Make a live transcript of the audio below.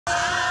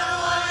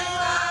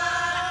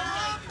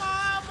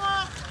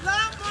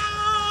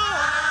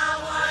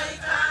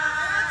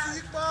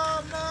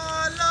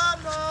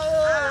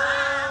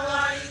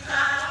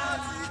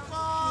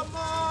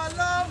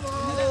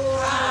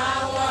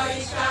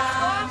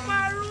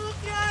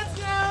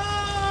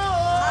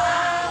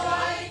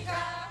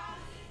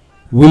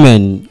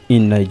Women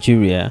in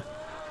Nigeria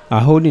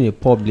are holding a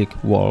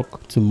public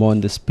walk to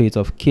mourn the spate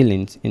of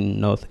killings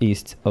in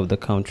northeast of the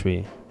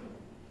country.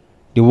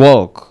 The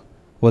walk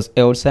was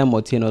held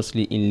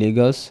simultaneously in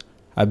Lagos,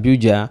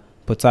 Abuja,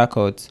 Port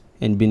Harcourt,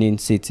 and Benin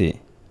City.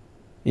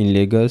 In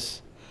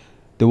Lagos,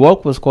 the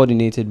walk was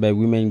coordinated by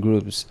women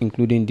groups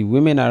including the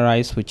Women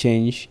Arise for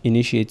Change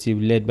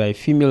initiative led by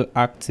female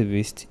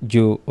activist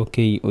Jo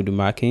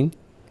Okeyi-Odumakin,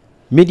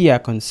 Media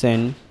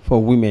Concern for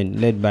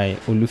Women led by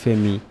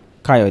Olufemi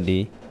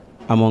Kayode,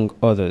 among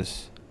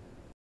others.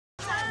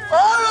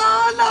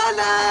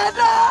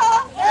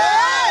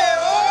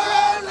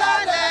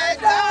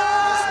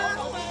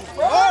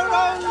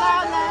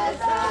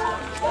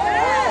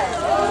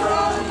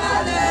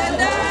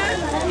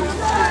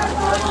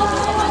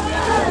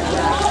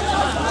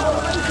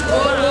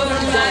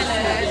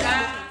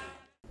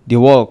 The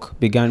walk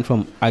began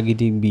from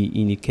Agidigbi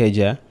in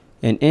Ikeja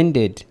and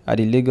ended at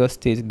the Lagos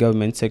State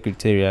Government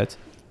Secretariat,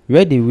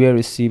 where they were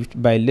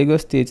received by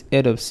Lagos State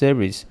Head of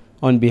Service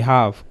on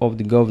behalf of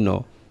the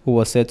governor, who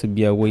was said to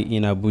be away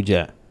in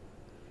Abuja.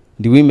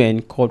 The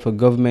women called for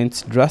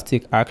government's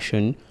drastic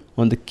action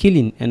on the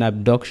killing and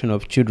abduction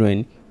of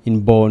children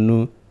in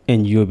Borno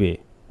and Yobe.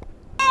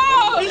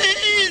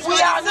 Please, we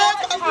are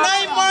not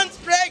 9 months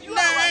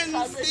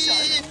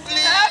pregnancy,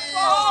 please.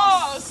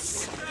 Help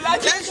us.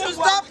 They should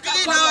stop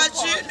killing our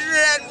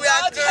children. We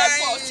are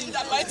crying.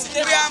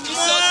 We are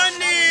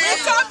mourning. We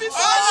can't be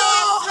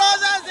all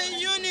brothers in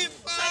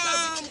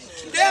uniform.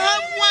 They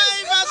have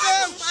wives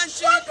and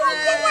children.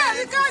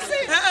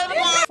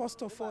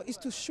 First of all, is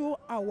to show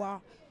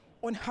our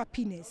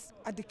unhappiness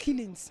at the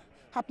killings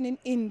happening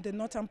in the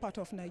northern part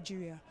of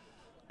Nigeria.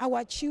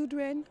 Our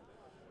children,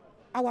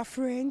 our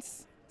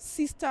friends,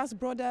 sisters,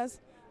 brothers,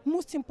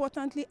 most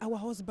importantly, our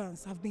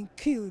husbands have been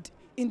killed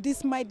in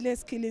these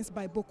mindless killings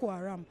by Boko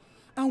Haram.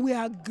 And we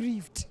are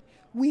grieved,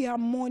 we are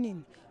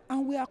mourning,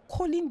 and we are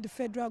calling the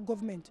federal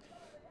government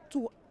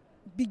to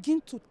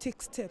begin to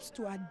take steps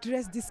to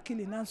address this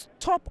killing and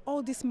stop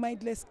all these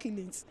mindless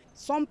killings.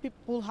 Some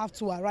people have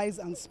to arise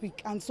and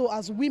speak, and so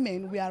as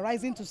women we are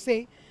rising to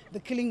say the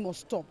killing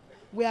must stop.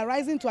 We are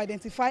rising to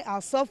identify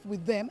ourselves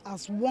with them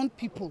as one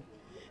people.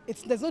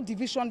 There's no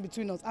division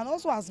between us, and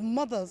also as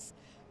mothers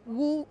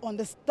who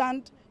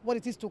understand what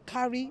it is to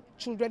carry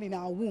children in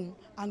our womb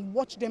and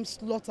watch them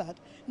slaughtered.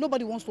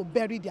 Nobody wants to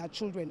bury their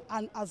children,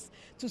 and as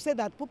to say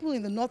that people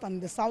in the north and in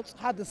the south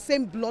have the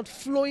same blood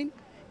flowing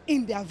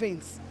in their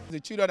veins. The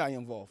children are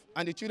involved,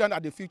 and the children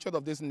are the future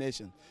of this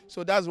nation.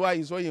 So that's why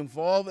it's so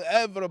involved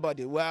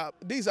everybody.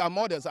 These are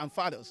mothers and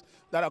fathers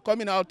that are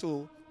coming out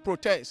to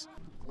protest.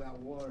 We are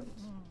worried.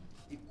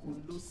 The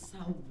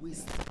colossal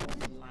waste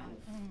of life.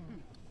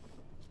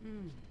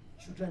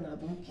 Children are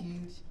being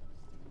killed.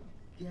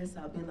 Girls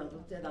are being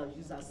adopted and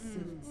used as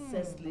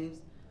sex slaves.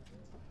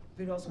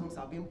 Various homes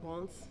have been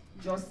burnt.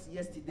 Just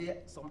yesterday,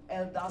 some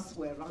elders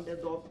were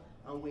rounded up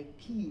and were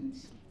killed.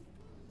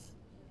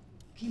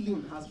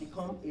 Killing has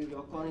become a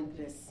recurring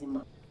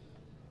decimal.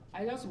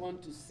 I just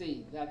want to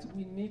say that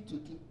we need to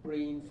keep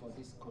praying for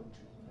this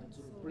country and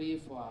to pray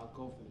for our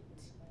government.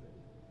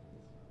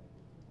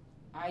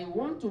 I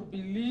want to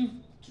believe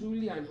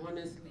truly and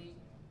honestly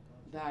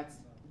that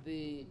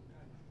the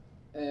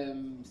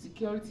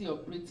security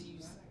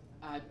operatives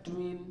are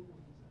doing,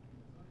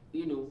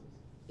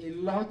 a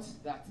lot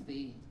that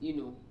they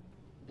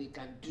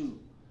can do.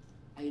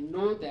 I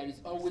know there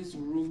is always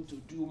room to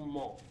do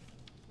more.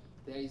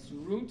 There is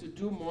room to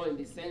do more in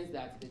the sense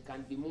that they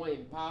can be more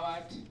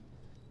empowered,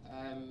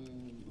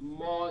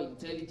 more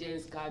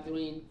intelligence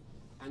gathering,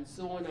 and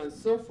so on and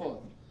so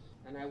forth.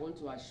 And I want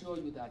to assure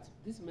you that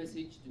this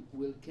message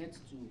will get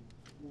to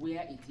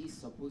where it is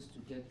supposed to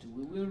get to.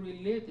 We will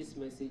relay this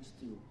message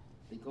to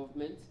the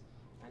government,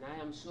 and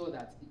I am sure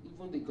that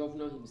even the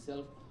governor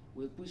himself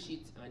will push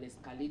it and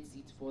escalate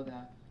it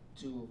further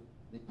to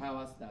the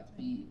powers that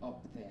be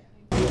up there.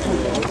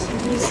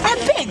 I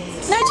beg,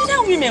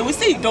 Nigerian women, we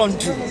say you don't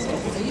do.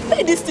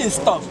 Make this thing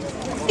stop.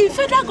 If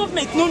federal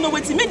government no know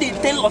wetin, make they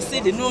tell us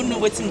say they no know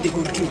wetin they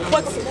go do.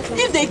 But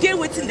if they get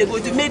wetin they go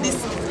do, make this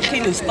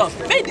killing stop.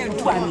 Make they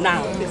do it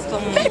now.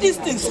 Make this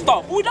thing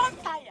stop. We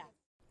don't tire.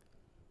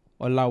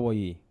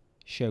 Olawoye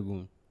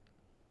Shegun,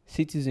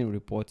 Citizen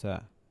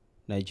Reporter,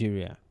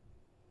 Nigeria.